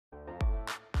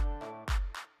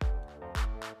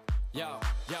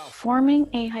Forming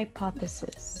a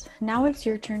hypothesis. Now it's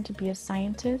your turn to be a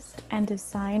scientist and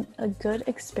design a good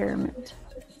experiment.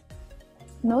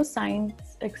 Most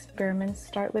science experiments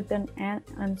start with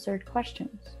unanswered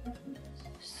questions.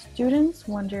 Students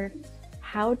wondered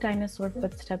how dinosaur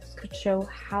footsteps could show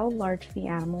how large the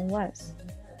animal was.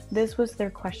 This was their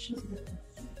question.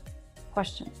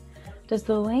 Does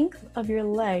the length of your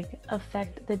leg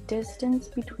affect the distance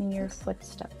between your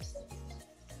footsteps?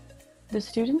 The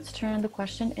students turned the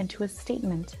question into a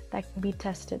statement that can be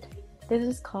tested. This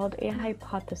is called a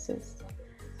hypothesis.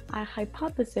 A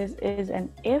hypothesis is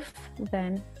an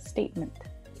if-then statement.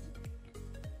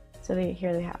 So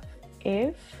here they have.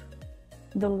 If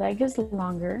the leg is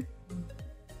longer,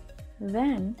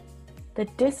 then the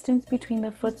distance between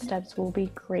the footsteps will be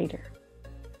greater.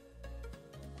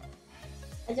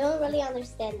 I don't really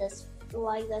understand this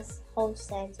whole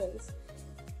sentence.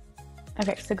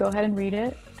 Okay, so go ahead and read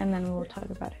it, and then we'll talk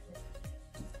about it.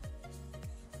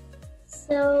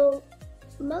 So,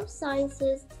 most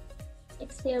sciences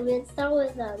experiments start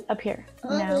with up here.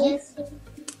 Now. Yes.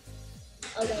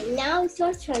 Okay, now it's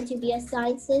your turn to be a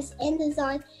scientist and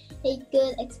design a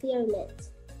good experiment.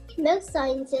 Most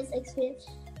scientists experiment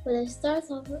with a start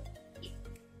off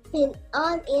an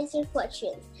unanswered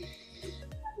question.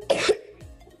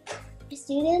 A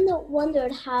student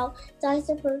wondered how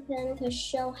dinosaur footprints could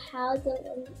show how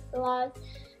large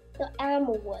the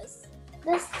animal was.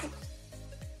 This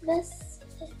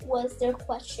was their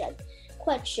question.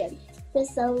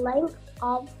 Does the length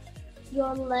of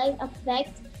your leg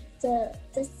affect the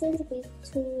distance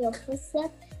between your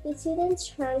footsteps? The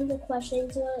student turned the question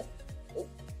into a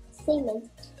statement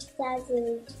that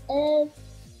is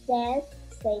if-then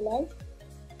statement.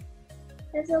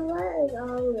 If the leg is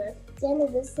longer, then the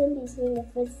distance between the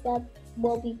footsteps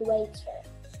will be greater.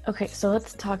 Okay, so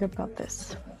let's talk about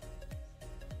this.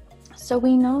 So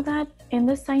we know that in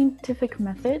the scientific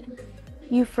method,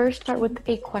 you first start with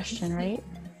a question, right?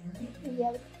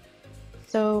 Yep.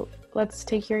 So let's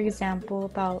take your example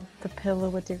about the pillow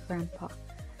with your grandpa.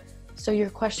 So your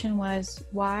question was,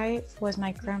 why was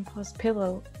my grandpa's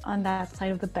pillow on that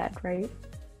side of the bed, right?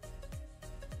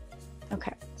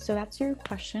 Okay, so that's your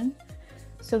question.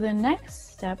 So the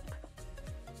next step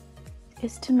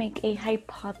is to make a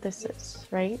hypothesis,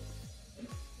 right?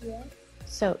 Yeah.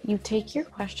 So you take your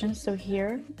question. So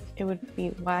here it would be,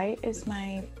 why is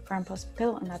my grandpa's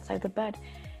pillow on that side of the bed?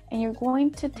 And you're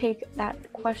going to take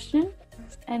that question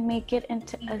and make it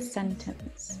into a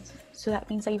sentence. So that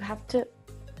means that you have to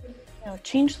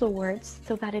change the words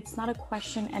so that it's not a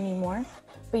question anymore,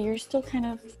 but you're still kind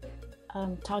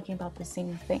of talking about the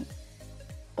same thing.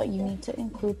 But you need to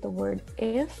include the word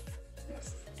if,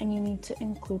 and you need to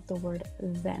include the word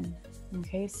then.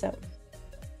 Okay, so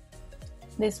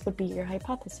this would be your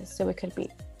hypothesis. So it could be,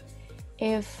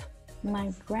 if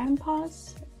my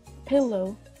grandpa's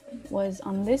pillow was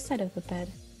on this side of the bed,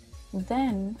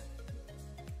 then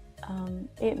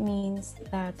it means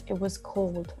that it was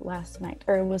cold last night,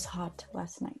 or it was hot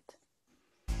last night.